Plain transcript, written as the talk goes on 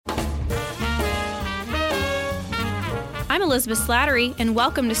I'm Elizabeth Slattery, and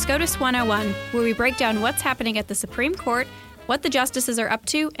welcome to SCOTUS 101, where we break down what's happening at the Supreme Court, what the justices are up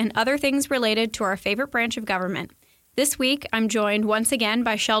to, and other things related to our favorite branch of government. This week, I'm joined once again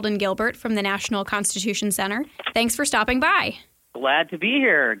by Sheldon Gilbert from the National Constitution Center. Thanks for stopping by. Glad to be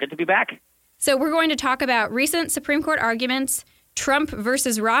here. Good to be back. So we're going to talk about recent Supreme Court arguments, Trump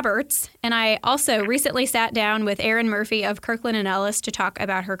versus Roberts, and I also recently sat down with Erin Murphy of Kirkland & Ellis to talk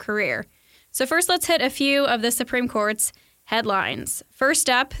about her career. So first, let's hit a few of the Supreme Court's headlines. First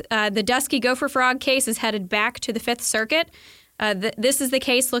up, the Dusky Gopher Frog case is headed back to the Fifth Circuit. This is the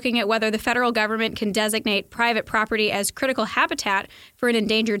case looking at whether the federal government can designate private property as critical habitat for an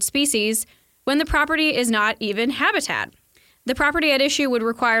endangered species when the property is not even habitat. The property at issue would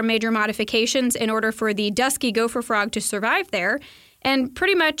require major modifications in order for the Dusky Gopher Frog to survive there. And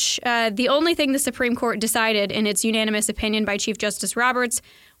pretty much the only thing the Supreme Court decided in its unanimous opinion by Chief Justice Roberts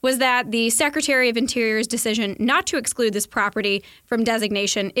was that the Secretary of Interior's decision not to exclude this property from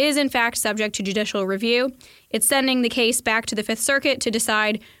designation is in fact subject to judicial review. It's sending the case back to the Fifth Circuit to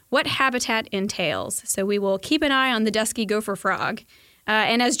decide what habitat entails. So we will keep an eye on the Dusky Gopher Frog.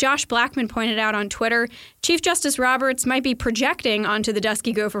 And as Josh Blackman pointed out on Twitter, Chief Justice Roberts might be projecting onto the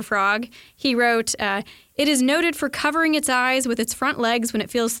Dusky Gopher Frog. He wrote, "It is noted for covering its eyes with its front legs when it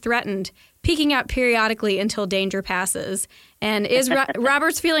feels threatened, peeking out periodically until danger passes." And is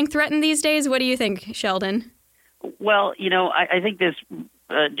Roberts feeling threatened these days? What do you think, Sheldon? Well, I think this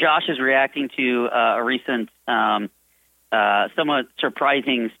Josh is reacting to a recent somewhat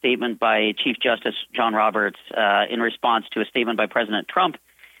surprising statement by Chief Justice John Roberts in response to a statement by President Trump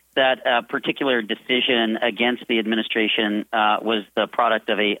that a particular decision against the administration was the product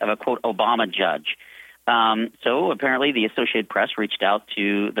of a quote Obama judge. So apparently the Associated Press reached out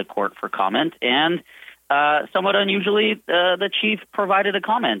to the court for comment, and somewhat unusually, the chief provided a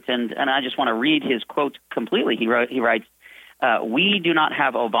comment, and I just want to read his quote completely. He writes, "We do not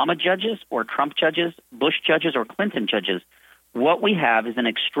have Obama judges or Trump judges, Bush judges or Clinton judges. What we have is an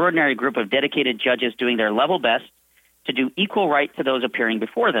extraordinary group of dedicated judges doing their level best to do equal right to those appearing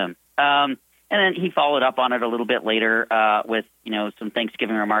before them." And then he followed up on it a little bit later with, some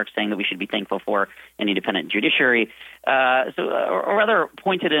Thanksgiving remarks saying that we should be thankful for an independent judiciary. Or rather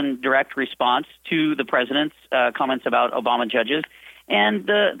pointed in direct response to the president's comments about Obama judges. And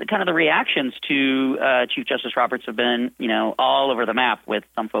the kind of the reactions to Chief Justice Roberts have been, all over the map, with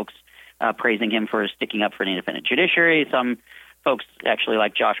some folks praising him for sticking up for an independent judiciary. Some folks actually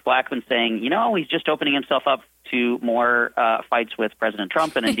like Josh Blackman saying, he's just opening himself up to more fights with President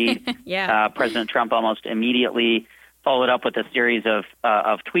Trump. And indeed, President Trump almost immediately followed up with a series of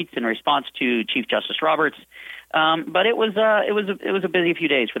tweets in response to Chief Justice Roberts. But it was a busy few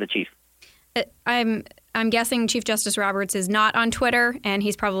days for the chief. I'm guessing Chief Justice Roberts is not on Twitter, and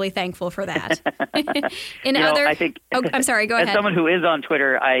he's probably thankful for that. I think. Oh, I'm sorry. Go ahead. As someone who is on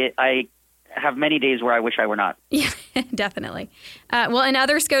Twitter, I have many days where I wish I were not. Yeah, definitely. Well, in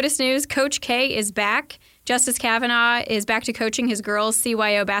other SCOTUS news, Coach K is back. Justice Kavanaugh is back to coaching his girls'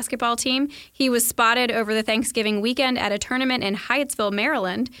 CYO basketball team. He was spotted over the Thanksgiving weekend at a tournament in Hyattsville,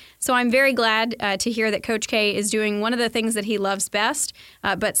 Maryland. So I'm very glad to hear that Coach K is doing one of the things that he loves best.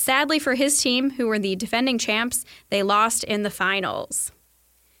 But sadly for his team, who were the defending champs, they lost in the finals.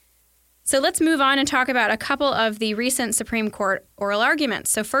 So let's move on and talk about a couple of the recent Supreme Court oral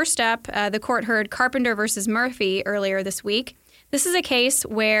arguments. So first up, the court heard Carpenter versus Murphy earlier this week. This is a case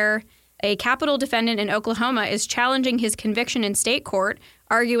where a capital defendant in Oklahoma is challenging his conviction in state court,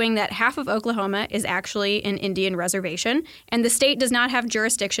 arguing that half of Oklahoma is actually an Indian reservation, and the state does not have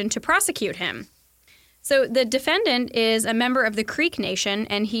jurisdiction to prosecute him. So the defendant is a member of the Creek Nation,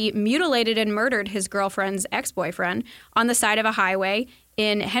 and he mutilated and murdered his girlfriend's ex-boyfriend on the side of a highway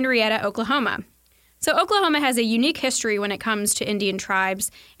in Henrietta, Oklahoma. So Oklahoma has a unique history when it comes to Indian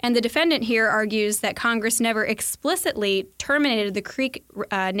tribes, and the defendant here argues that Congress never explicitly terminated the Creek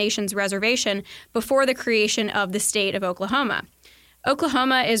Nation's reservation before the creation of the state of Oklahoma.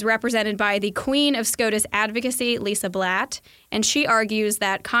 Oklahoma is represented by the Queen of SCOTUS Advocacy, Lisa Blatt, and she argues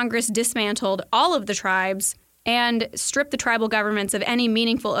that Congress dismantled all of the tribes and stripped the tribal governments of any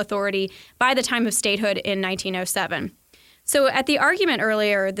meaningful authority by the time of statehood in 1907. So at the argument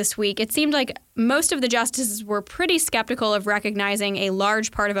earlier this week, it seemed like most of the justices were pretty skeptical of recognizing a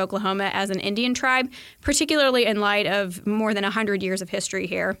large part of Oklahoma as an Indian tribe, particularly in light of more than 100 years of history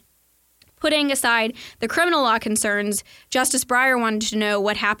here. Putting aside the criminal law concerns, Justice Breyer wanted to know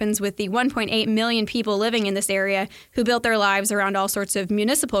what happens with the 1.8 million people living in this area who built their lives around all sorts of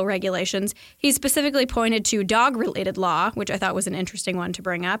municipal regulations. He specifically pointed to dog-related law, which I thought was an interesting one to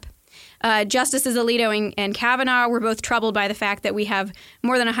bring up. Justices Alito and Kavanaugh were both troubled by the fact that we have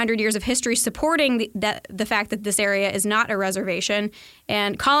more than 100 years of history supporting the fact that this area is not a reservation,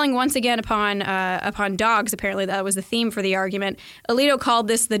 and calling once again upon dogs. Apparently that was the theme for the argument. Alito called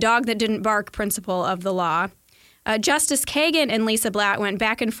this the dog that didn't bark principle of the law. Justice Kagan and Lisa Blatt went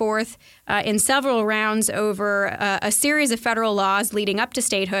back and forth in several rounds over a series of federal laws leading up to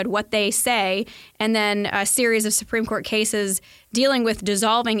statehood, what they say, and then a series of Supreme Court cases dealing with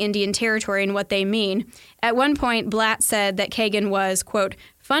dissolving Indian territory and what they mean. At one point, Blatt said that Kagan was, quote,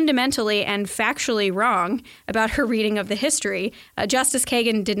 fundamentally and factually wrong about her reading of the history. Justice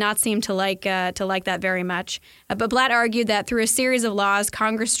Kagan did not seem to like that very much. But Blatt argued that through a series of laws,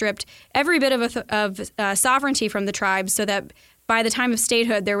 Congress stripped every bit of sovereignty from the tribes so that by the time of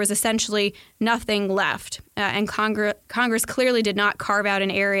statehood, there was essentially nothing left. And Congress clearly did not carve out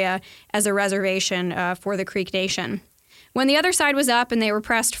an area as a reservation for the Creek Nation. When the other side was up and they were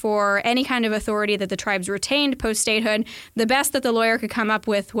pressed for any kind of authority that the tribes retained post-statehood, the best that the lawyer could come up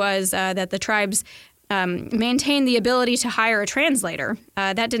with was that the tribes maintain the ability to hire a translator.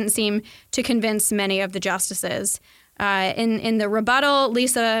 That didn't seem to convince many of the justices. In the rebuttal,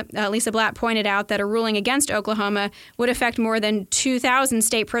 Lisa Blatt pointed out that a ruling against Oklahoma would affect more than 2,000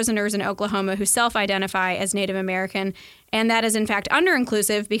 state prisoners in Oklahoma who self-identify as Native American, and that is in fact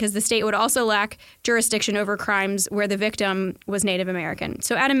under-inclusive because the state would also lack jurisdiction over crimes where the victim was Native American.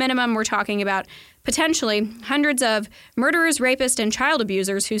 So at a minimum, we're talking about potentially hundreds of murderers, rapists, and child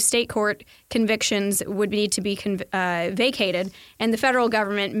abusers whose state court convictions would need to be vacated, and the federal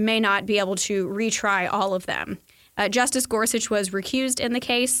government may not be able to retry all of them. Justice Gorsuch was recused in the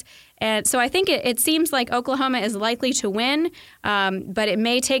case. And so I think it seems like Oklahoma is likely to win, but it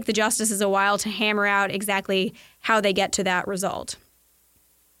may take the justices a while to hammer out exactly how they get to that result.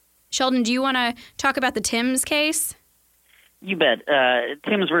 Sheldon, do you want to talk about the Timbs case? You bet.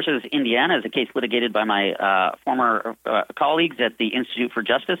 Timbs versus Indiana is a case litigated by my former colleagues at the Institute for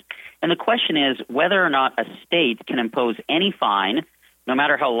Justice. And the question is whether or not a state can impose any fine, no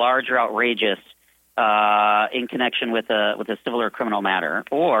matter how large or outrageous, in connection with a civil or criminal matter,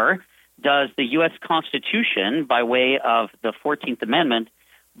 or does the U.S. Constitution, by way of the 14th Amendment,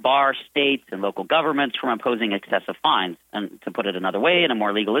 bar states and local governments from imposing excessive fines? And to put it another way, in a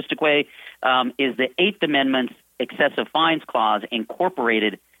more legalistic way, is the 8th Amendment's excessive fines clause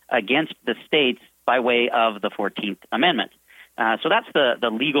incorporated against the states by way of the 14th Amendment? So that's the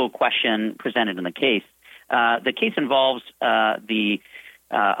legal question presented in the case. The case involves a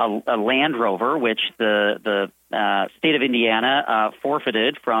Land Rover, which the state of Indiana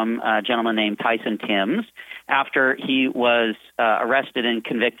forfeited from a gentleman named Tyson Timbs after he was arrested and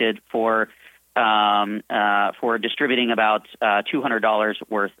convicted for distributing about $200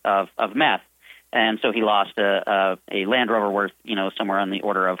 worth of meth. And so he lost a Land Rover worth, somewhere on the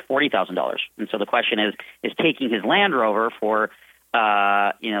order of $40,000. And so the question is taking his Land Rover for,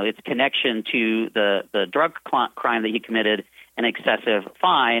 its connection to the drug crime that he committed an excessive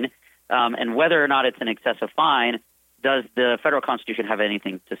fine, and whether or not it's an excessive fine, does the federal Constitution have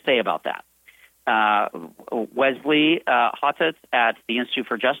anything to say about that? Wesley Hotzitz at the Institute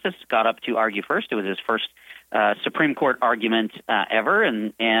for Justice got up to argue first. It was his first Supreme Court argument ever,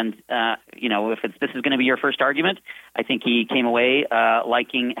 and if this is going to be your first argument, I think he came away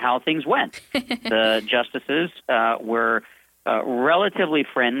liking how things went. The justices were relatively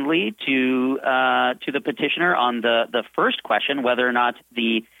friendly to the petitioner on the first question, whether or not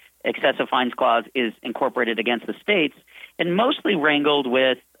the excessive fines clause is incorporated against the states, and mostly wrangled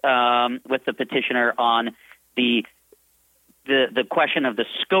with the petitioner on the question of the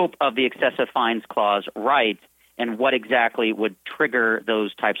scope of the excessive fines clause right and what exactly would trigger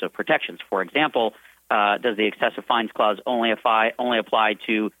those types of protections. For example, does the excessive fines clause only apply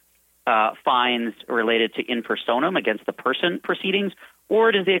to fines related to in personam against the person proceedings,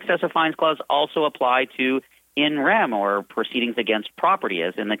 or does the excessive fines clause also apply to in rem or proceedings against property,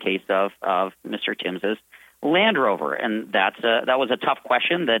 as in the case of Mr. Timbs's Land Rover? And that was a tough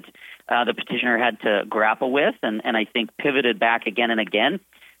question that the petitioner had to grapple with, and I think pivoted back again and again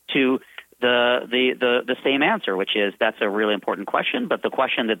to the same answer, which is that's a really important question, but the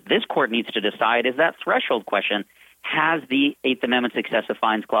question that this court needs to decide is that threshold question. Has the 8th Amendment's excessive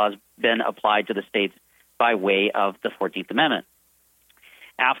fines clause been applied to the states by way of the 14th Amendment?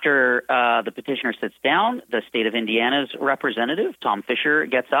 After the petitioner sits down, the state of Indiana's representative, Tom Fisher,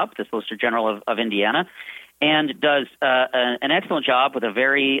 gets up, the Solicitor General of Indiana, and does an excellent job with a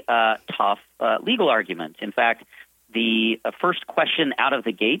very tough legal argument. In fact, the first question out of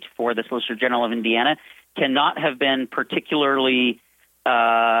the gate for the Solicitor General of Indiana cannot have been particularly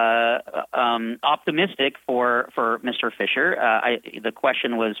optimistic for Mr. Fisher. The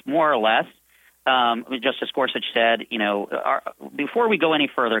question was more or less, Justice Gorsuch said, before we go any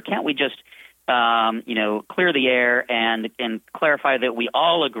further, can't we just, clear the air and clarify that we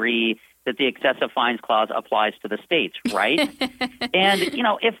all agree that the excessive fines clause applies to the states, right? And,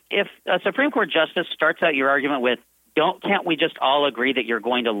 if a Supreme Court justice starts out your argument with, can't we just all agree that you're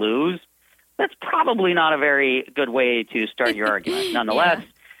going to lose? That's probably not a very good way to start your argument. Nonetheless,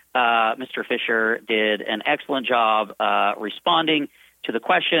 Mr. Fisher did an excellent job responding to the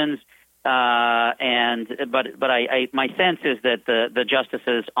questions. But my sense is that the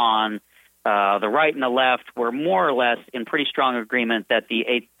justices on the right and the left were more or less in pretty strong agreement that the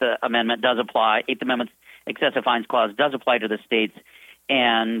Eighth Amendment does apply. Eighth Amendment's excessive fines clause does apply to the states,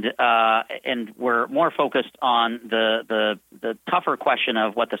 and we're more focused on the tougher question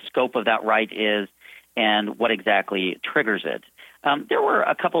of what the scope of that right is and what exactly triggers it. There were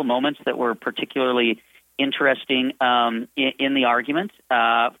a couple of moments that were particularly interesting in the argument.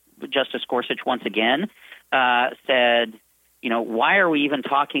 Justice Gorsuch once again said, why are we even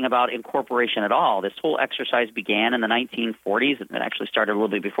talking about incorporation at all? This whole exercise began in the 1940s. It actually started a little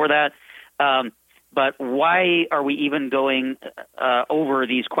bit before that. But why are we even going over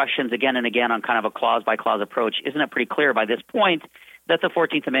these questions again and again on kind of a clause-by-clause approach? Isn't it pretty clear by this point that the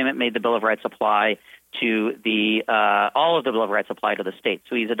 14th Amendment made the Bill of Rights apply to all of the Bill of Rights apply to the states?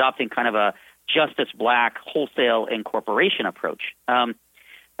 So he's adopting kind of a Justice Black wholesale incorporation approach.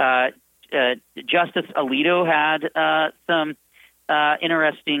 Justice Alito had some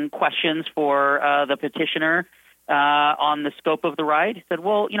interesting questions for the petitioner on the scope of the right. He said,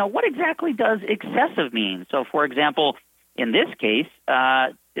 well, what exactly does excessive mean? So, for example, in this case,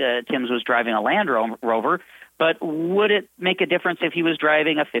 Timbs was driving a Land Rover, but would it make a difference if he was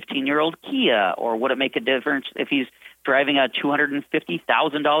driving a 15-year-old Kia, or would it make a difference if he's driving a $250,000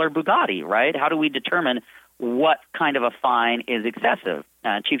 Bugatti, right? How do we determine what kind of a fine is excessive?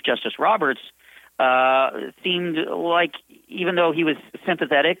 Chief Justice Roberts seemed like, even though he was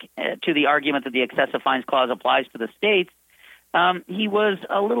sympathetic to the argument that the excessive fines clause applies to the states, he was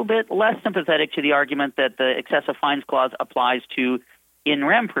a little bit less sympathetic to the argument that the excessive fines clause applies to in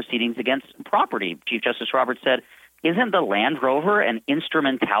rem proceedings against property. Chief Justice Roberts said, isn't the Land Rover an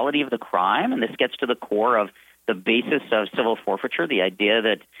instrumentality of the crime? And this gets to the core of the basis of civil forfeiture, the idea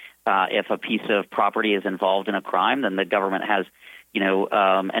that if a piece of property is involved in a crime, then the government has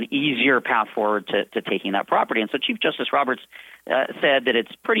an easier path forward to taking that property. And so Chief Justice Roberts said that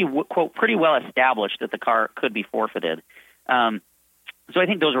it's pretty well established that the car could be forfeited. So I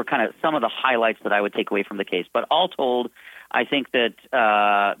think those were kind of some of the highlights that I would take away from the case. But all told, I think that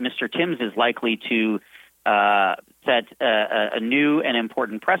Mr. Timbs is likely to set a new and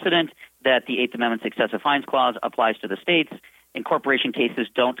important precedent that the Eighth Amendment's excessive fines clause applies to the states. Incorporation cases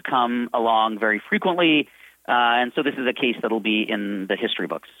don't come along very frequently. And so this is a case that will be in the history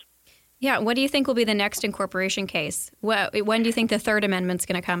books. Yeah. What do you think will be the next incorporation case? When do you think the Third Amendment's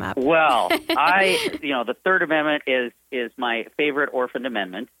going to come up? Well, the Third Amendment is my favorite orphaned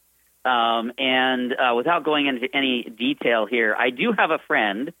amendment. And without going into any detail here, I do have a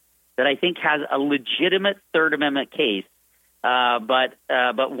friend that I think has a legitimate Third Amendment case, but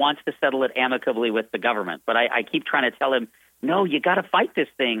wants to settle it amicably with the government. But I keep trying to tell him, no, you got to fight this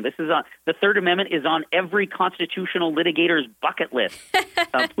thing. The Third Amendment is on every constitutional litigator's bucket list.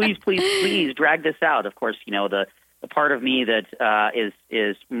 Please drag this out. Of course, the part of me that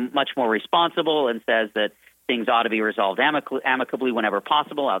is much more responsible and says that things ought to be resolved amicably whenever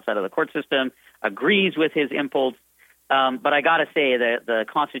possible outside of the court system, agrees with his impulse. But I got to say that the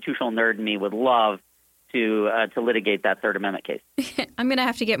constitutional nerd in me would love to litigate that Third Amendment case. I'm going to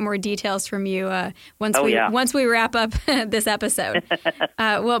have to get more details from you once we wrap up this episode.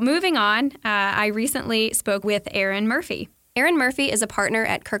 Well, moving on, I recently spoke with Erin Murphy. Erin Murphy is a partner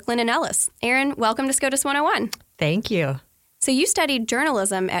at Kirkland & Ellis. Erin, welcome to SCOTUS 101. Thank you. So you studied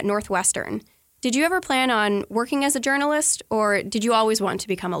journalism at Northwestern. Did you ever plan on working as a journalist, or did you always want to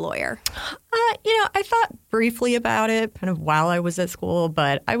become a lawyer? I thought briefly about it kind of while I was at school,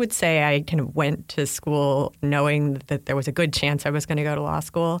 but I would say I kind of went to school knowing that there was a good chance I was going to go to law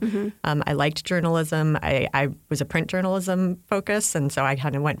school. Mm-hmm. I liked journalism. I was a print journalism focus, and so I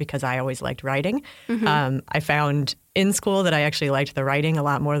kind of went because I always liked writing. Mm-hmm. I found in school that I actually liked the writing a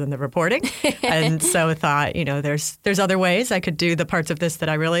lot more than the reporting. And so thought, there's other ways I could do the parts of this that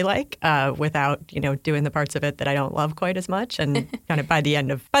I really like without, doing the parts of it that I don't love quite as much. And kind of by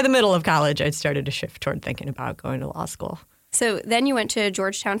the middle of college, I started to shift toward thinking about going to law school. So then you went to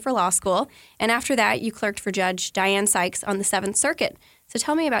Georgetown for law school. And after that, you clerked for Judge Diane Sykes on the Seventh Circuit. So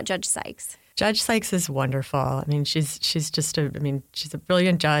tell me about Judge Sykes. Judge Sykes is wonderful. I mean, she's just she's a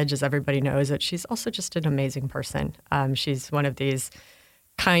brilliant judge, as everybody knows, but she's also just an amazing person. She's one of these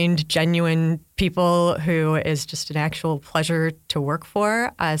kind, genuine people who is just an actual pleasure to work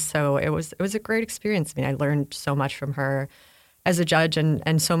for. So it was a great experience. I mean, I learned so much from her as a judge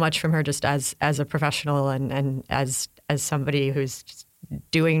and so much from her just as a professional and as somebody who's just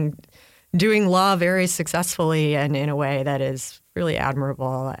doing law very successfully and in a way that is really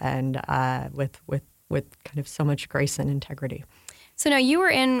admirable and with kind of so much grace and integrity. So now you were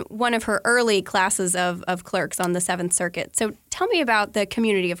in one of her early classes of clerks on the Seventh Circuit. So tell me about the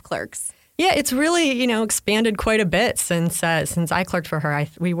community of clerks. Yeah, it's really, expanded quite a bit since I clerked for her.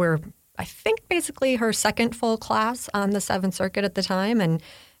 We were, I think, basically her second full class on the Seventh Circuit at the time,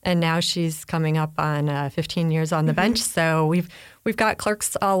 and now she's coming up on 15 years on the bench. So we've got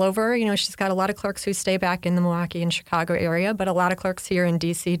clerks all over. She's got a lot of clerks who stay back in the Milwaukee and Chicago area, but a lot of clerks here in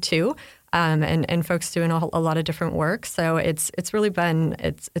D.C. too. And folks doing a lot of different work. So it's really been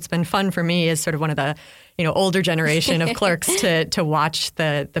it's been fun for me as sort of one of the older generation of clerks to watch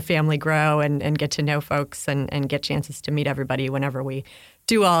the family grow and get to know folks and get chances to meet everybody whenever we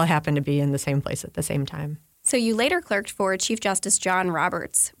do all happen to be in the same place at the same time. So you later clerked for Chief Justice John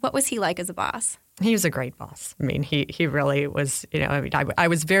Roberts. What was he like as a boss? He was a great boss. I mean, he really was. I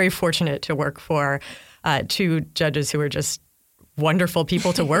was very fortunate to work for two judges who were just wonderful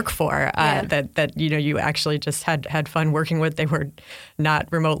people to work for. That you actually just had fun working with. They were not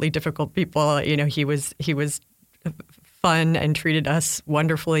remotely difficult people. He was fun and treated us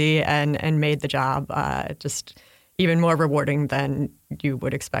wonderfully and made the job just even more rewarding than you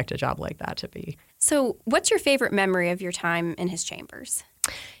would expect a job like that to be. So, what's your favorite memory of your time in his chambers?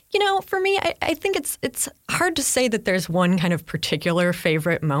 For me, I think it's hard to say that there's one kind of particular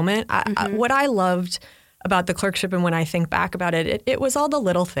favorite moment. What I loved about the clerkship, and when I think back about it was all the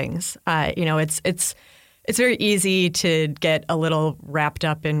little things. It's very easy to get a little wrapped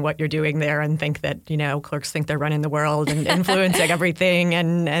up in what you're doing there and think that clerks think they're running the world and influencing everything,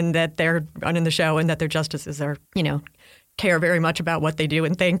 and that they're running the show, and that their justices are care very much about what they do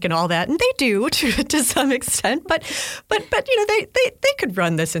and think and all that, and they do to some extent. But they could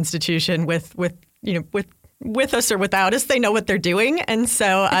run this institution with us or without us. They know what they're doing. And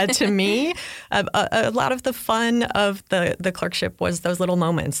so to me, a lot of the fun of the clerkship was those little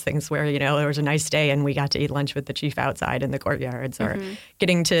moments, things where, there was a nice day and we got to eat lunch with the chief outside in the courtyards, or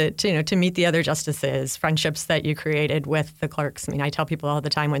getting to meet the other justices, friendships that you created with the clerks. I mean, I tell people all the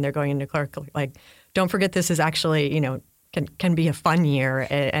time when they're going into clerk, like, don't forget this is actually, can be a fun year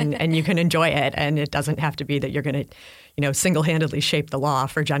and you can enjoy it. And it doesn't have to be that you're going to, single-handedly shape the law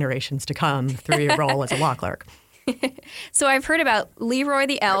for generations to come through your role as a law clerk. So I've heard about Leroy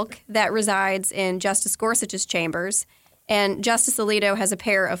the elk that resides in Justice Gorsuch's chambers, and Justice Alito has a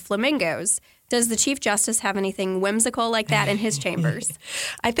pair of flamingos. Does the Chief Justice have anything whimsical like that in his chambers?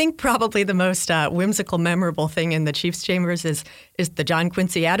 I think probably the most whimsical, memorable thing in the Chief's chambers is the John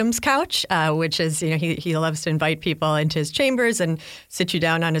Quincy Adams couch, which is, he loves to invite people into his chambers and sit you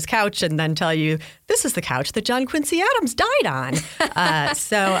down on his couch and then tell you, this is the couch that John Quincy Adams died on.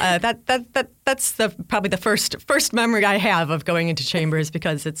 That's probably the first memory I have of going into chambers,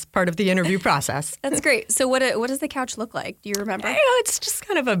 because it's part of the interview process. That's great. So what does the couch look like? Do you remember? It's just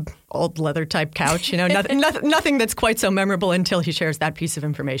kind of an old leather type couch. Nothing that's quite so memorable until he shares that piece of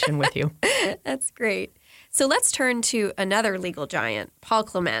information with you. That's great. So let's turn to another legal giant, Paul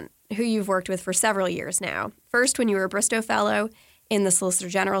Clement, who you've worked with for several years now. First when you were a Bristow Fellow in the Solicitor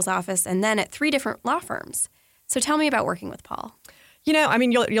General's office, and then at 3 different law firms. So tell me about working with Paul.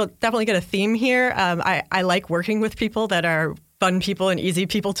 You'll definitely get a theme here. I like working with people that are fun people and easy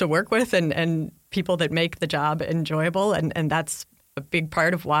people to work with, and people that make the job enjoyable. And that's a big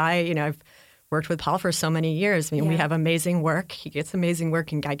part of why, I've worked with Paul for so many years. We have amazing work. He gets amazing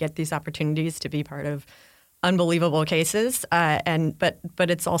work, and I get these opportunities to be part of unbelievable cases. But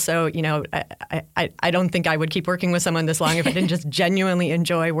it's also, I don't think I would keep working with someone this long if I didn't just genuinely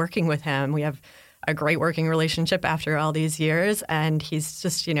enjoy working with him. We have a great working relationship after all these years, and he's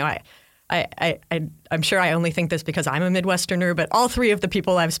just, I'm sure I only think this because I'm a Midwesterner, but all 3 of the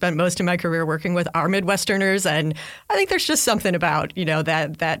people I've spent most of my career working with are Midwesterners, and I think there's just something about,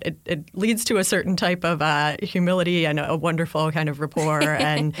 that it leads to a certain type of humility and a wonderful kind of rapport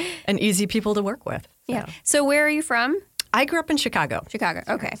and easy people to work with. So. Yeah. So where are you from? I grew up in Chicago. Chicago,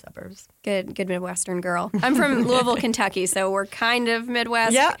 okay. Suburbs. Good Midwestern girl. I'm from Louisville, Kentucky, so we're kind of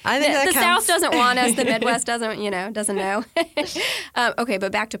Midwest. Yeah, I think that the counts. South doesn't want us. The Midwest doesn't know. Okay,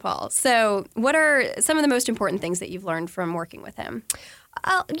 but back to Paul. So what are some of the most important things that you've learned from working with him?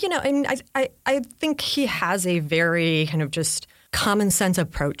 I think he has a very kind of just common sense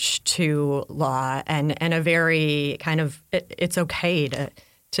approach to law and a very kind of it's okay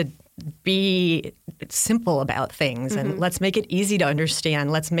to be simple about things and let's make it easy to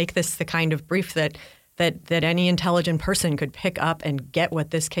understand. Let's make this the kind of brief that any intelligent person could pick up and get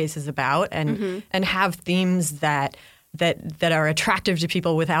what this case is about and have themes that are attractive to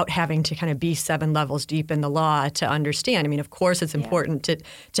people without having to kind of be 7 levels deep in the law to understand. I mean, of course, it's important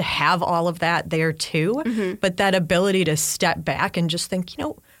to have all of that there too, but that ability to step back and just think,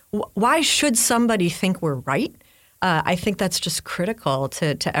 why should somebody think we're right? I think that's just critical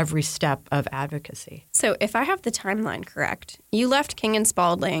to every step of advocacy. So if I have the timeline correct, you left King &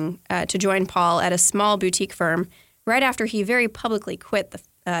 Spalding to join Paul at a small boutique firm right after he very publicly quit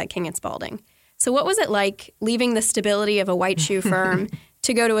the King & Spalding. So what was it like leaving the stability of a white shoe firm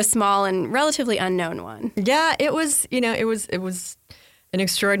to go to a small and relatively unknown one? Yeah, it was an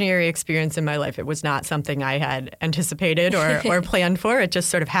extraordinary experience in my life. It was not something I had anticipated or planned for. It just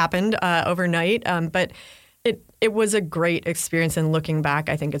sort of happened overnight. But it was a great experience. And looking back,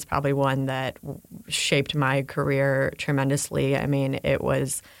 I think it's probably one that shaped my career tremendously. I mean, it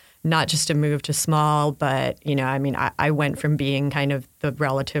was not just a move to small, but, I went from being kind of the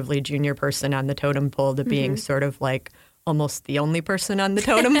relatively junior person on the totem pole to being sort of like almost the only person on the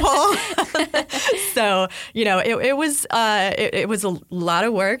totem pole. So, it was a lot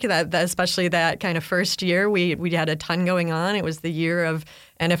of work, that especially that kind of first year. We had a ton going on. It was the year of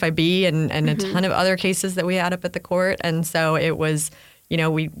NFIB and a ton of other cases that we had up at the court. And so it was,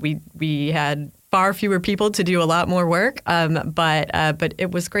 we had far fewer people to do a lot more work, but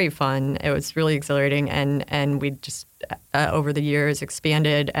it was great fun. It was really exhilarating, and we just over the years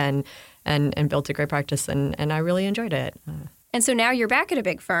expanded and built a great practice, and I really enjoyed it. And so now you're back at a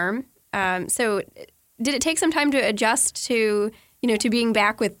big firm. So did it take some time to adjust to being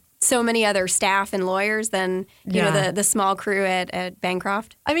back with so many other staff and lawyers than the small crew at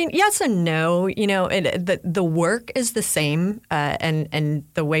Bancroft? I mean, yes and no. The work is the same, and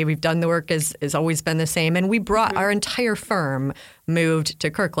the way we've done the work is always been the same. And we brought our entire firm moved to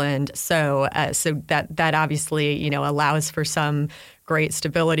Kirkland, so that obviously allows for some great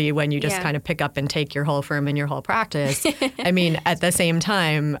stability when you just kind of pick up and take your whole firm and your whole practice. I mean, at the same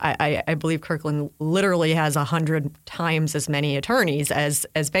time, I believe Kirkland literally has 100 times as many attorneys as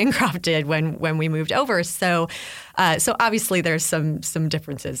Bancroft did when we moved over. So obviously there's some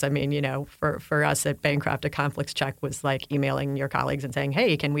differences. I mean, for us at Bancroft, a conflicts check was like emailing your colleagues and saying,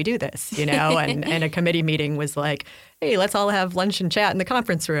 "Hey, can we do this?" And a committee meeting was like, "Hey, let's all have lunch and chat in the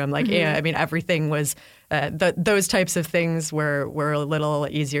conference room." Like, I mean, everything was those types of things were a little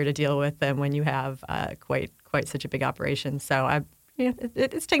easier to deal with than when you have quite such a big operation. So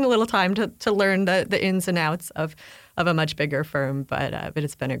it's taken a little time to learn the ins and outs of a much bigger firm, but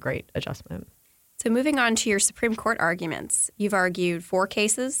it's been a great adjustment. So moving on to your Supreme Court arguments, you've argued 4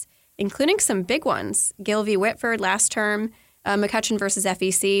 cases, including some big ones: Gill v. Whitford last term, McCutcheon versus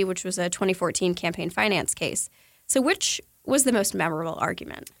FEC, which was a 2014 campaign finance case. So which was the most memorable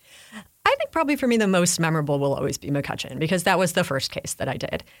argument? I think probably for me the most memorable will always be McCutcheon, because that was the first case that I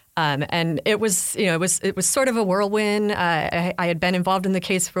did, and it was it was sort of a whirlwind. I had been involved in the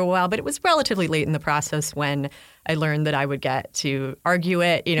case for a while, but it was relatively late in the process when I learned that I would get to argue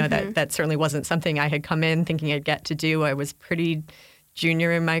it. That certainly wasn't something I had come in thinking I'd get to do. I was pretty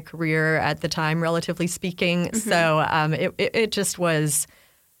junior in my career at the time, relatively speaking. So it just was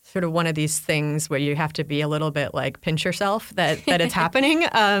sort of one of these things where you have to be a little bit like pinch yourself that it's happening.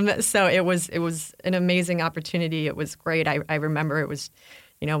 So it was an amazing opportunity. It was great. I remember it was,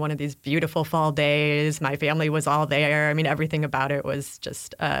 one of these beautiful fall days. My family was all there. I mean, everything about it was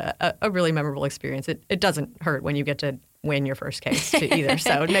just a really memorable experience. It doesn't hurt when you get to win your first case either.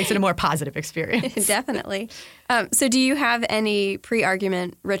 So it makes it a more positive experience. Definitely. So do you have any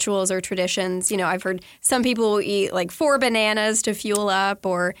pre-argument rituals or traditions? I've heard some people will eat like 4 bananas to fuel up,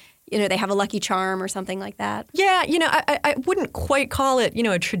 or they have a lucky charm or something like that. Yeah, I wouldn't quite call it,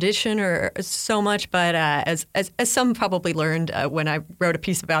 a tradition or so much, but as some probably learned when I wrote a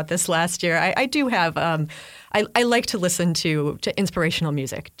piece about this last year, I do have, I like to listen to inspirational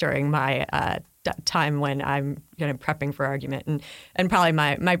music during my time when I'm prepping for argument, and probably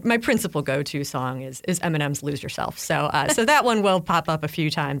my principal go-to song is Eminem's "Lose Yourself." So that one will pop up a few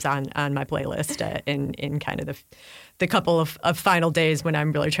times on my playlist in kind of the couple of final days when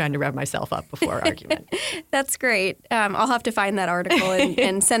I'm really trying to rev myself up before argument. That's great. I'll have to find that article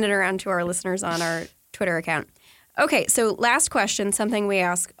and send it around to our listeners on our Twitter account. Okay, so last question, something we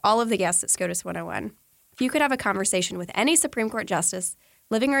ask all of the guests at SCOTUS 101. If you could have a conversation with any Supreme Court justice,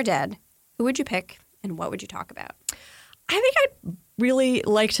 living or dead, who would you pick and what would you talk about? I think I'd really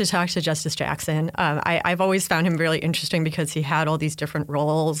like to talk to Justice Jackson. I've always found him really interesting because he had all these different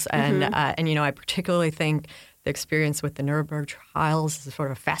roles, and I particularly think the experience with the Nuremberg trials is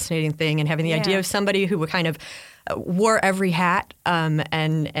sort of a fascinating thing, and having the idea of somebody who would kind of wore every hat, and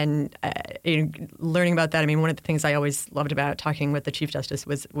learning about that. I mean, one of the things I always loved about talking with the Chief Justice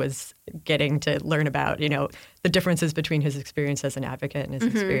was getting to learn about, the differences between his experience as an advocate and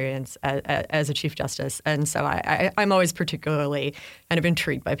his experience as a Chief Justice. And so I'm always particularly kind of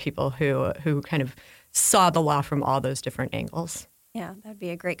intrigued by people who kind of saw the law from all those different angles. Yeah, that'd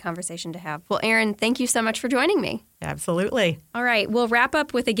be a great conversation to have. Well, Erin, thank you so much for joining me. Absolutely. All right, we'll wrap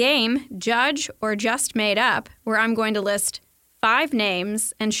up with a game, Judge or Just Made Up, where I'm going to list 5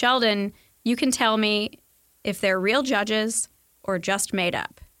 names. And Sheldon, you can tell me if they're real judges or just made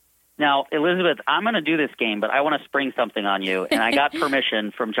up. Now, Elizabeth, I'm going to do this game, but I want to spring something on you, and I got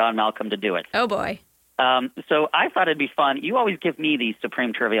permission from John Malcolm to do it. Oh, boy. So I thought it'd be fun. You always give me these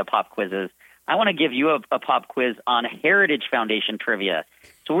Supreme Trivia pop quizzes. I want to give you a pop quiz on Heritage Foundation trivia.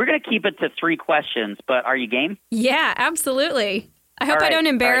 So we're going to keep it to 3 questions, but are you game? Yeah, absolutely. I hope I don't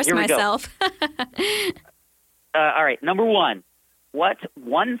embarrass myself. All right, number 1. What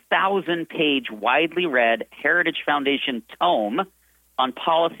 1,000-page widely read Heritage Foundation tome on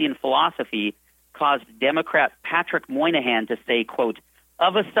policy and philosophy caused Democrat Patrick Moynihan to say, quote,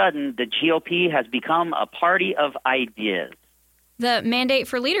 "Of a sudden, the GOP has become a party of ideas"? The Mandate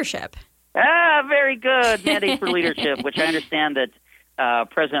for Leadership. Very good. Mandate for Leadership, which I understand that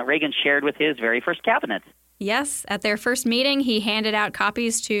President Reagan shared with his very first cabinet. Yes, at their first meeting, he handed out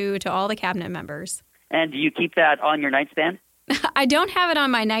copies to all the cabinet members. And do you keep that on your nightstand? I don't have it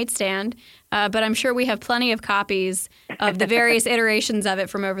on my nightstand, but I'm sure we have plenty of copies of the various iterations of it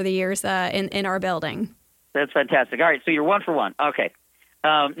from over the years in our building. That's fantastic. All right, so you're 1 for 1. Okay.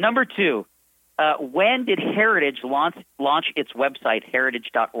 Number 2, when did Heritage launch its website,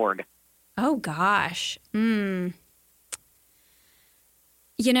 heritage.org? Oh, gosh. Let me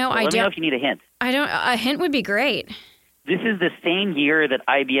know if you need a hint. A hint would be great. This is the same year that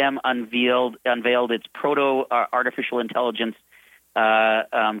IBM unveiled its artificial intelligence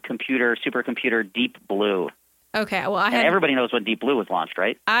supercomputer Deep Blue. Okay, well, everybody knows when Deep Blue was launched,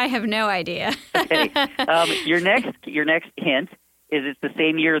 right? I have no idea. Okay. Your next hint is it's the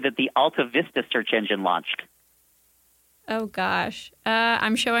same year that the Alta Vista search engine launched. Oh, gosh.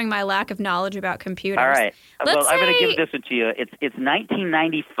 I'm showing my lack of knowledge about computers. All right. I'm going to give this one to you. It's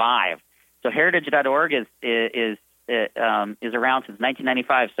 1995. So heritage.org is around since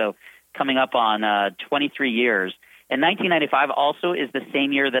 1995, so coming up on 23 years. And 1995 also is the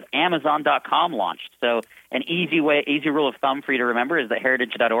same year that Amazon.com launched. So an easy rule of thumb for you to remember is that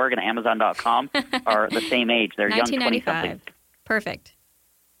heritage.org and Amazon.com are the same age. They're young 20-somethings. Perfect.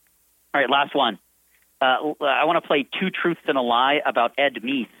 All right, last one. I want to play 2 truths and a lie about Ed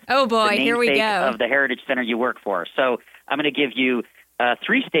Meese. Oh, boy, here we go. Of the Heritage Center you work for. So I'm going to give you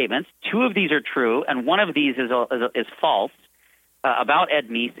 3 statements. 2 of these are true, and 1 of these is false about Ed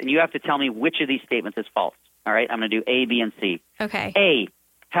Meese, and you have to tell me which of these statements is false. All right? I'm going to do A, B, and C. Okay. A,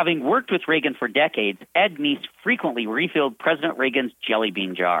 having worked with Reagan for decades, Ed Meese frequently refilled President Reagan's jelly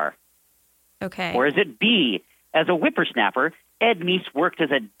bean jar. Okay. Or is it B, as a whippersnapper, Ed Meese worked as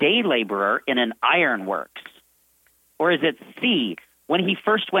a day laborer in an ironworks? Or is it C, when he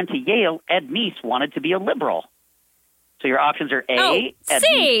first went to Yale, Ed Meese wanted to be a liberal? So your options are A, Ed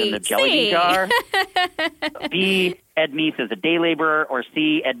Meese in the jelly bean jar, B, Ed Meese as a day laborer, or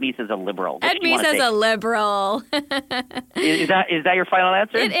C, Ed Meese as a liberal. Ed Meese as a liberal. Is that your final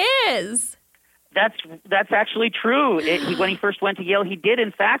answer? It is. That's actually true. When he first went to Yale, he did,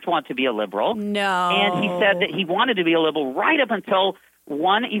 in fact, want to be a liberal. No. And he said that he wanted to be a liberal right up until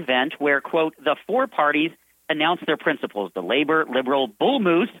one event where, quote, the 4 parties announced their principles, the Labor, Liberal, Bull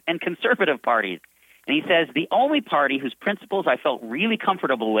Moose, and Conservative parties. And he says, the only party whose principles I felt really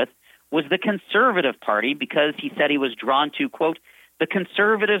comfortable with was the Conservative Party because he said he was drawn to, quote, the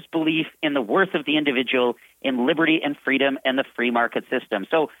conservatives' belief in the worth of the individual, in liberty and freedom, and the free market system.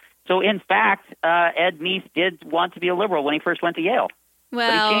 So in fact, Ed Meese did want to be a liberal when he first went to Yale. Well,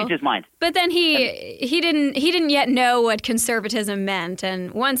 but he changed his mind. But then he didn't yet know what conservatism meant,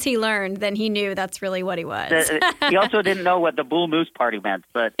 and once he learned, then he knew that's really what he was. He also didn't know what the Bull Moose Party meant,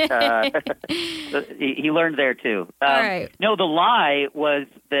 but he learned there too. All right. No, the lie was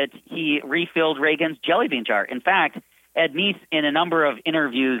that he refilled Reagan's jelly bean jar. In fact, Ed Meese, in a number of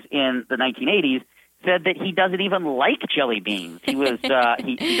interviews in the 1980s, said that he doesn't even like jelly beans. He was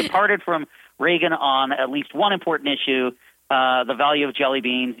he departed from Reagan on at least one important issue, the value of jelly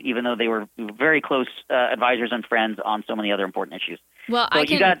beans, even though they were very close advisors and friends on so many other important issues. Well, so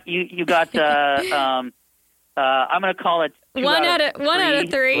you got I'm going to call it one out of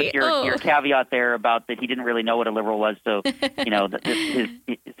three. With your caveat there about that he didn't really know what a liberal was, so his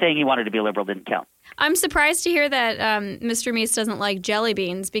saying he wanted to be a liberal didn't count. I'm surprised to hear that Mr. Meese doesn't like jelly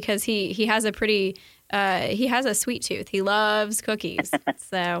beans because he has a pretty he has a sweet tooth. He loves cookies,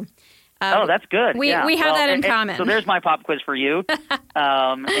 so. Oh, that's good. We have that in common. So there's my pop quiz for you.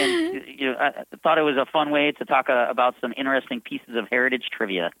 I thought it was a fun way to talk about some interesting pieces of heritage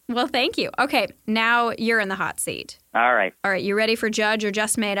trivia. Well, thank you. Okay, now you're in the hot seat. All right. You ready for Judge or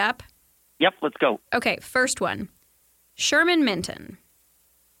Just Made Up? Yep, let's go. Okay, first one. Sherman Minton.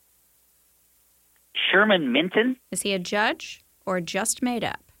 Sherman Minton? Is he a judge or just made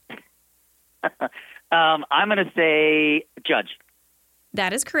up? I'm going to say judge.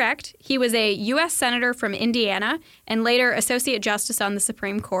 That is correct. He was a U.S. Senator from Indiana and later Associate Justice on the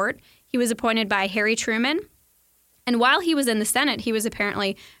Supreme Court. He was appointed by Harry Truman. And while he was in the Senate, he was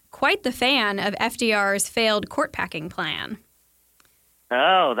apparently quite the fan of FDR's failed court-packing plan.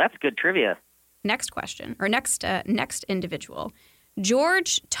 Oh, that's good trivia. Next question, or next individual.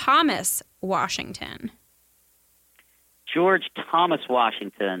 George Thomas Washington. George Thomas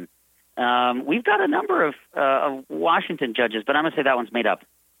Washington. We've got a number of Washington judges, but I'm going to say that one's made up.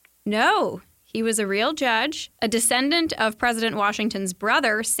 No, he was a real judge, a descendant of President Washington's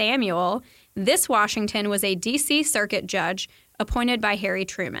brother, Samuel. This Washington was a D.C. Circuit judge appointed by Harry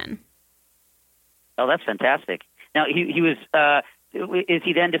Truman. Oh, that's fantastic. Now, he was, is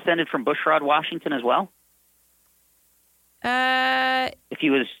he then descended from Bushrod Washington as well? If he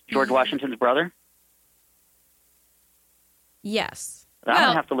was George Washington's brother? Yes. I'm going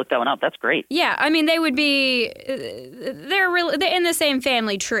to have to look that one up. That's great. Yeah, I mean, they would be, they're in the same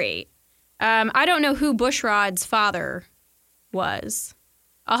family tree. I don't know who Bushrod's father was.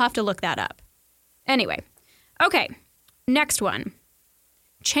 I'll have to look that up. Anyway, okay, next one.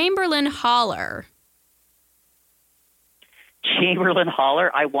 Chamberlain Haller. Chamberlain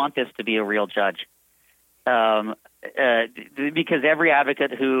Haller? I want this to be a real judge. Because every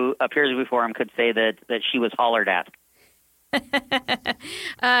advocate who appears before him could say that she was hollered at.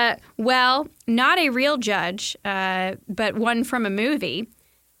 Well, not a real judge, but one from a movie.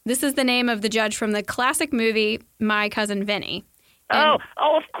 This is the name of the judge from the classic movie My Cousin Vinny. And,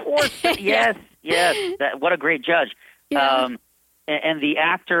 of course. Yes. What a great judge. Yeah. And the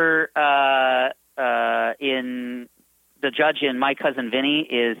actor in the judge in My Cousin Vinny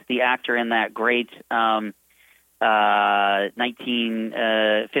is the actor in that great 1950s,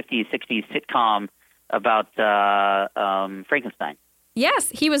 60s sitcom about Frankenstein.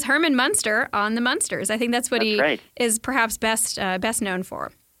 Yes, he was Herman Munster on The Munsters. I think that's what he is perhaps best known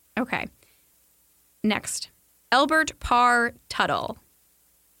for. Okay. Next, Elbert Parr Tuttle.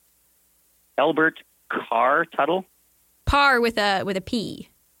 Elbert Carr Tuttle? Parr with a P.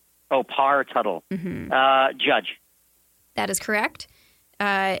 Oh, Parr Tuttle. Mm-hmm. Judge. That is correct.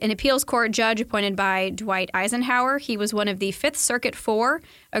 An appeals court judge appointed by Dwight Eisenhower. He was one of the Fifth Circuit Four,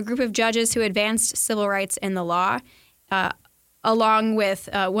 a group of judges who advanced civil rights in the law. Along with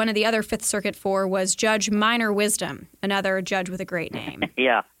one of the other Fifth Circuit Four was Judge Minor Wisdom, another judge with a great name.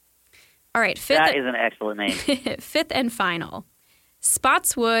 Yeah. All right. That is an excellent name. Fifth and final.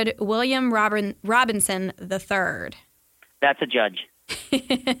 Spotswood William Robinson III. That's a judge.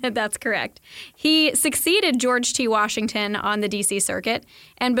 That's correct. He succeeded George T. Washington on the D.C. Circuit,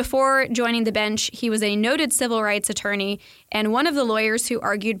 and before joining the bench, he was a noted civil rights attorney and one of the lawyers who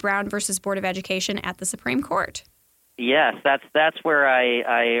argued Brown versus Board of Education at the Supreme Court. Yes, that's where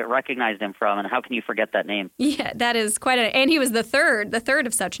I recognized him from, and how can you forget that name? Yeah, that is quite and he was the third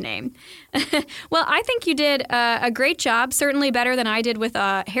of such name. Well, I think you did a great job, certainly better than I did with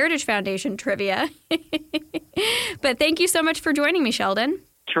Heritage Foundation trivia. But thank you so much for joining me, Sheldon.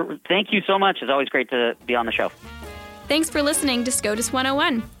 Thank you so much. It's always great to be on the show. Thanks for listening to SCOTUS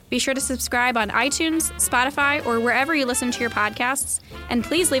 101. Be sure to subscribe on iTunes, Spotify, or wherever you listen to your podcasts, and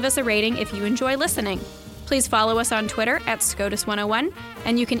please leave us a rating if you enjoy listening. Please follow us on Twitter at SCOTUS101,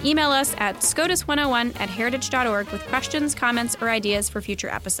 and you can email us at SCOTUS101@heritage.org with questions, comments, or ideas for future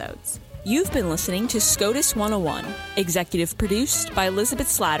episodes. You've been listening to SCOTUS 101, executive produced by Elizabeth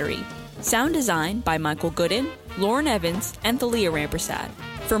Slattery, sound design by Michael Gooden, Lauren Evans, and Thalia Rampersad.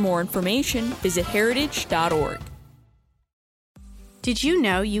 For more information, visit heritage.org. Did you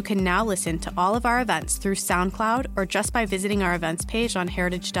know you can now listen to all of our events through SoundCloud or just by visiting our events page on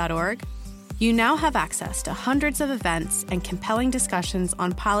heritage.org? You now have access to hundreds of events and compelling discussions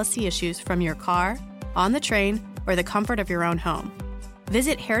on policy issues from your car, on the train, or the comfort of your own home.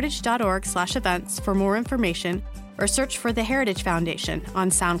 Visit heritage.org/events for more information or search for the Heritage Foundation on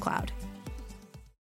SoundCloud.